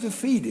just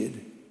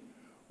defeated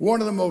one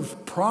of the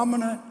most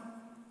prominent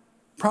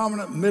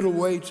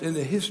middleweights in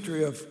the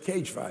history of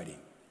cage fighting.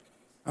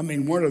 I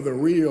mean, one of the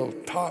real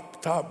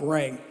top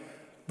rank.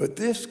 But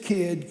this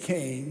kid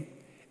came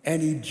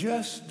and he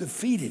just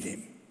defeated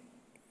him.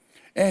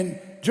 And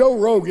Joe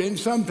Rogan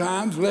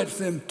sometimes lets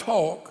them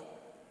talk,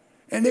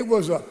 and it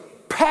was a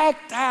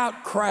packed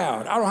out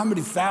crowd. I don't know how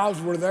many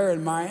thousands were there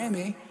in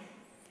Miami.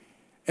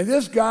 And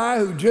this guy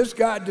who just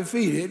got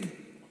defeated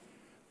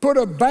put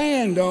a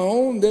band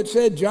on that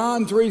said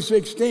John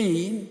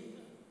 3:16,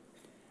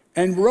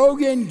 and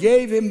Rogan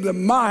gave him the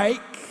mic.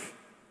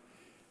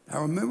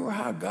 Now remember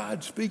how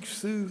God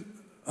speaks through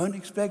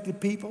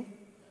unexpected people?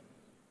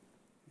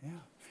 Yeah.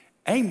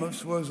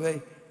 Amos was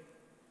a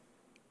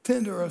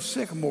tender of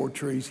sycamore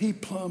trees. He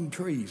plumbed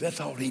trees.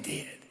 That's all he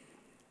did.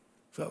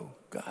 So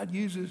God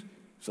uses,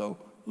 so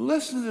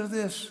listen to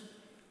this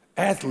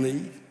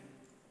athlete,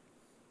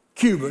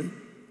 Cuban,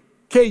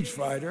 cage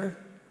fighter,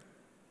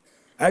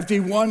 after he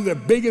won the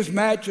biggest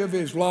match of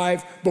his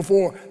life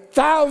before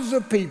thousands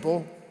of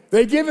people.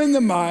 They give him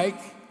the mic.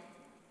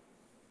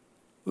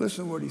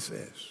 Listen to what he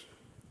says.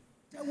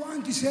 I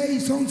want to say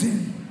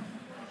something.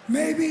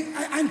 Maybe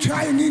I'm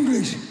trying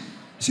English.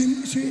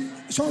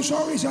 So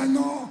sorry, I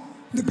know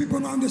the people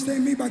don't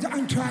understand me, but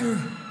I'm trying.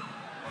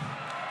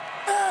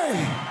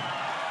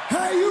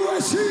 Hey,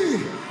 USC,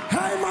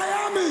 hey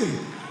Miami,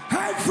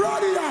 hey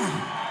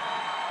Florida.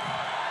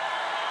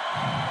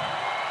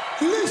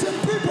 Listen,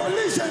 people,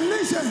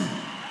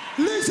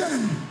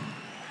 Listen.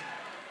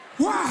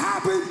 What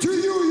happened to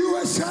you,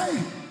 USA?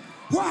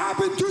 What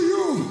happened to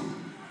you?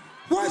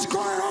 What's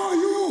going on?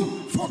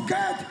 You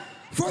forget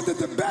for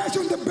the best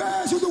of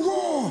the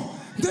world.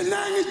 The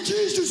name is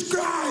Jesus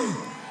Christ.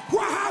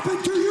 What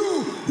happened to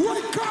you?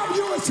 Wake up,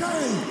 USA!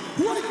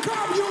 Wake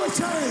up,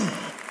 USA!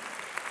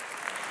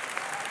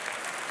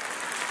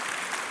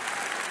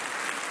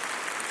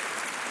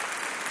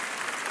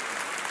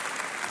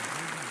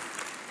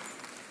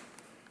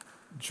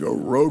 Joe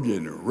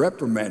Rogan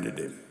reprimanded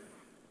him,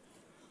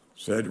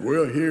 said,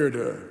 we're here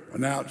to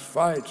announce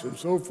fights and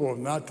so forth,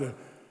 not to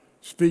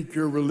speak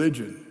your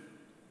religion.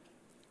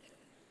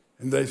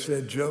 And they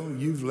said, Joe,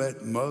 you've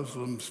let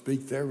Muslims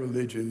speak their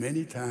religion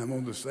many times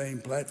on the same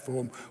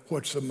platform.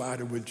 What's the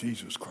matter with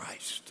Jesus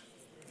Christ?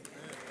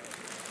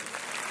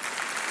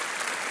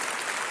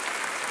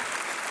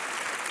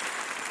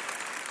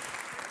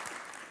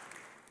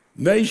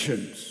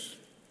 Nations,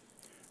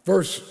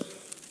 verse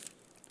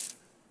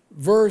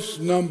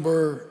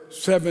number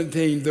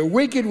 17, the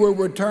wicked will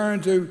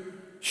return to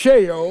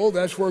Sheol,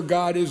 that's where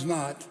God is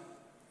not,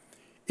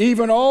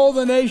 even all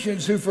the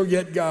nations who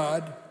forget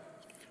God.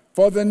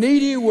 For the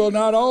needy will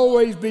not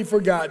always be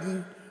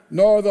forgotten,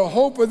 nor the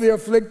hope of the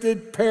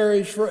afflicted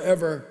perish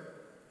forever.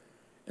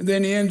 And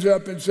then he ends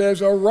up and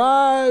says,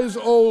 arise,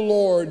 O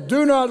Lord,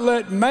 do not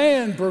let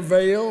man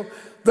prevail,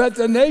 let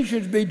the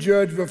nations be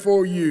judged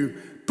before you.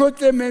 Put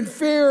them in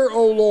fear,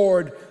 O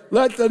Lord,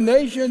 let the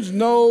nations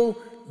know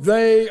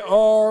they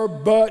are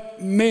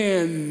but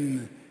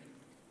men.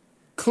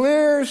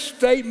 Clear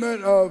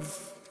statement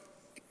of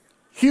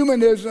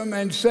humanism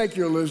and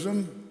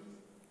secularism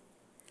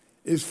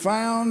is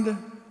found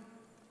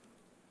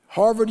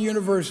Harvard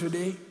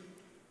University.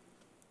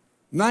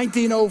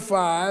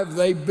 1905,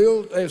 they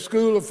built a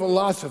school of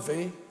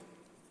philosophy,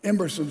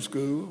 Emerson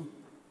School.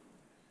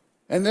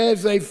 And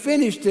as they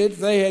finished it,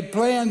 they had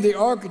planned the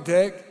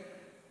architect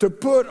to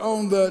put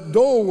on the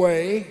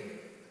doorway,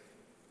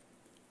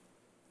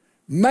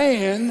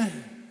 man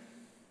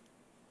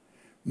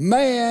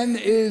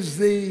is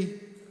the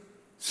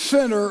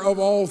center of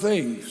all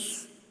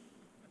things.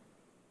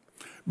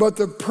 But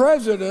the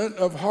president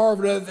of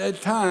Harvard at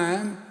that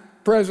time,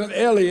 President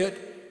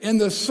Eliot, in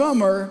the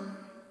summer,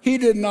 he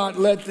did not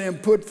let them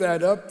put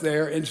that up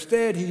there.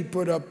 Instead, he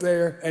put up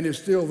there, and is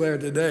still there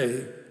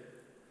today,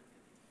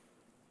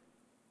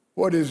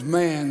 what is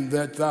man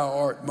that thou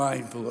art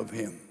mindful of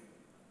him?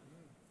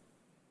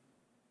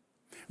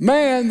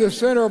 Man, the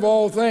center of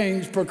all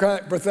things,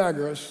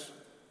 Pythagoras,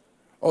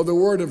 or the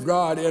Word of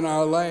God in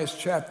our last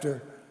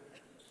chapter.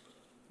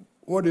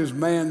 What is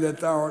man that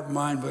thou art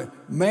mindful of?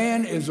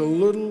 Man is a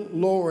little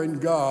lower in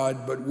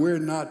God, but we're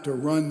not to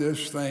run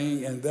this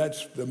thing, and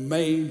that's the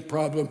main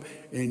problem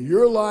in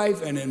your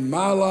life and in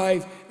my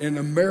life in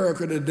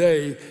America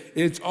today.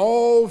 It's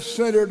all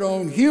centered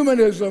on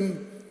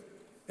humanism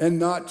and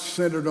not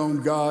centered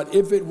on God.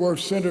 If it were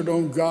centered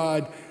on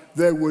God,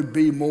 there would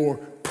be more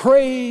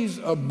praise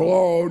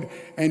abroad,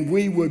 and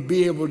we would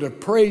be able to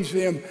praise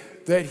him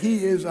that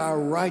he is our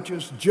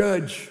righteous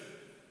judge.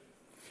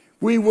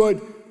 We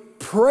would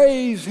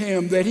praise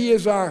him that he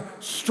is our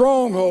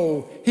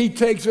stronghold. He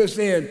takes us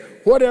in,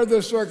 whatever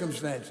the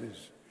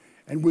circumstances.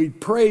 And we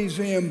praise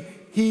him,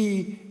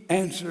 he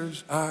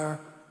answers our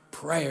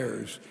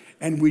prayers.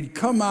 And we'd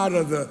come out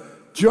of the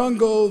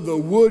jungle, the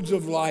woods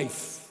of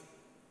life,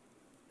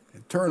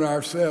 and turn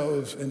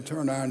ourselves and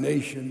turn our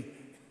nation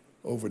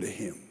over to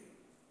him.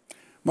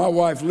 My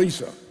wife,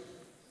 Lisa,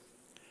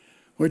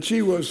 when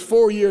she was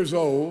 4 years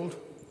old,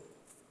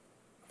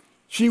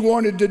 she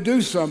wanted to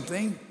do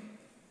something,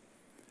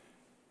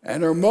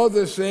 and her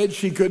mother said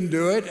she couldn't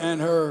do it, and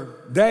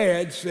her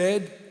dad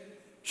said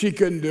she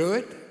couldn't do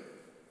it.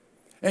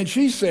 And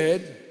she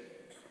said,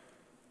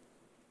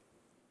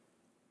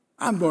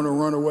 I'm going to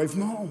run away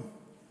from home.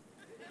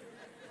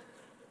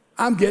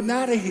 I'm getting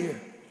out of here.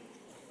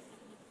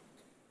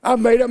 I've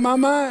made up my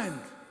mind.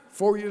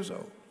 4 years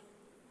old.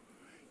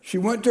 She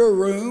went to her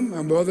room.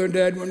 Her mother and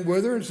dad went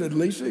with her and said,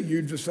 Lisa,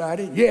 you've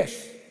decided?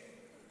 Yes.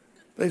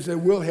 They said,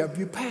 we'll help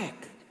you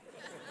pack.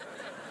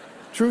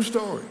 True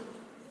story.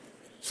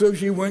 So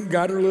she went,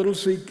 got her little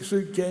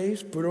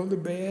suitcase, put it on the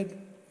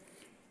bed.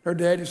 Her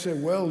daddy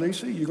said, well,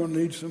 Lisa, you're going to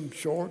need some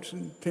shorts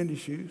and tennis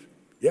shoes.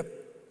 Yep.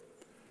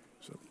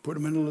 So put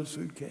them in a little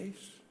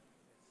suitcase.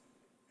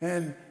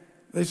 And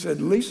they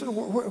said, Lisa,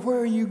 where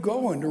are you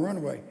going to run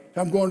away?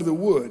 I'm going to the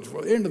woods.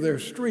 Well, into their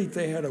street,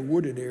 they had a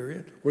wooded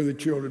area where the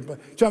children play.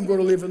 So I'm going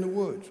to live in the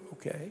woods.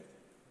 Okay.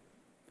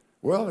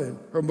 Well, then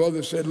her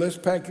mother said, let's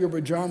pack your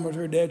pajamas.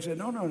 Her dad said,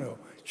 no.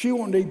 She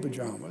won't need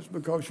pajamas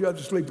because she has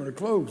to sleep in her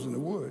clothes in the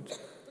woods.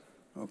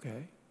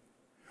 Okay.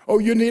 Oh,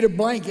 you need a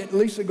blanket.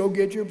 Lisa, go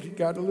get she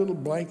got a little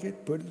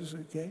blanket, put it in the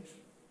suitcase.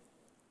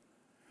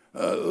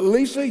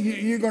 Lisa,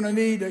 you're going to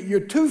need your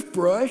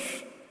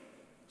toothbrush,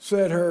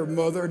 said her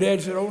mother. Her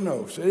dad said, oh,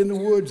 no. Said, in the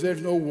woods,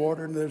 there's no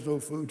water and there's no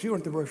food. She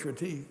wants to brush her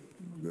teeth.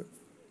 Good.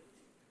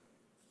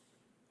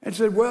 And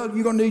said, well,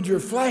 you're going to need your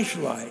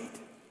flashlight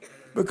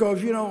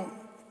because,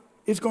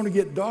 it's going to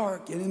get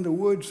dark, and in the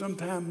woods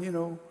sometime,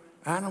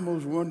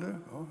 animals wonder.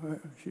 Oh,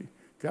 she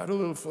got a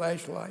little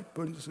flashlight,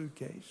 put in the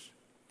suitcase.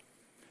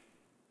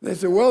 They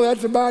said, well,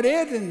 that's about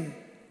it, and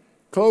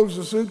closed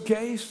the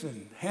suitcase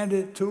and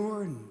handed it to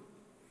her. And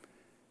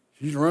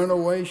she's run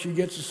away. She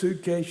gets the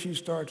suitcase. She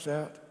starts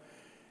out.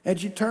 And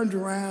she turned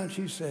around.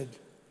 She said,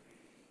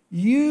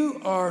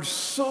 you are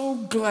so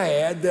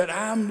glad that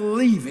I'm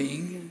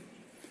leaving.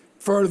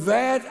 For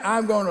that,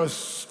 I'm going to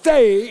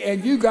stay,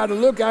 and you got to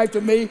look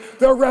after me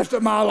the rest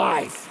of my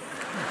life.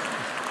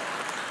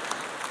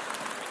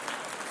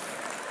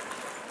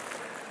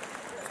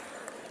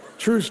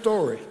 True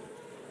story.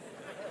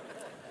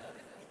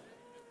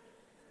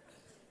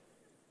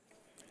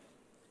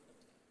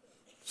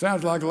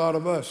 Sounds like a lot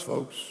of us,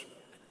 folks.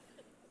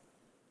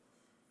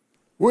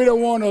 We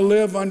don't want to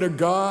live under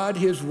God,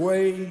 His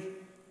way,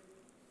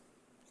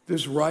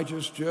 this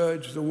righteous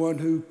judge, the one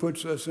who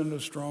puts us in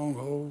the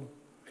stronghold,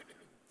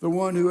 the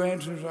one who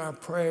answers our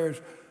prayers.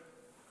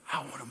 I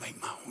want to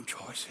make my own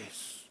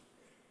choices.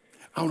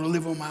 I want to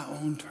live on my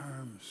own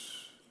terms.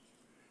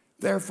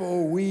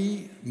 Therefore,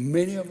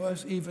 many of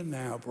us even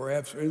now,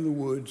 perhaps are in the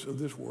woods of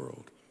this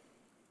world.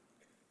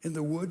 In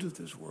the woods of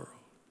this world.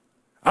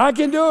 I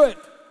can do it.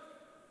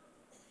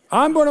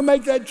 I'm going to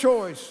make that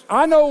choice.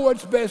 I know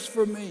what's best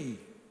for me.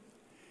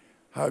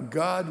 How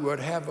God would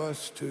have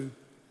us to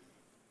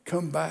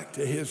come back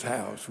to His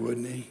house,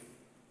 wouldn't He?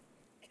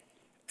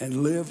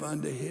 And live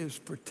under His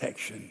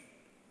protection.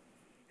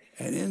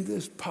 And in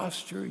this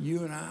posture,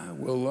 you and I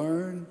will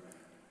learn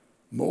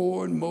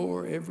more and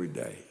more every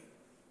day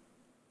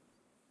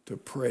to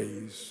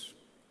praise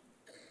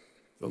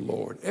the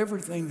Lord.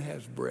 Everything that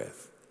has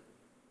breath,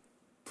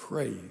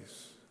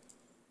 praise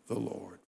the Lord.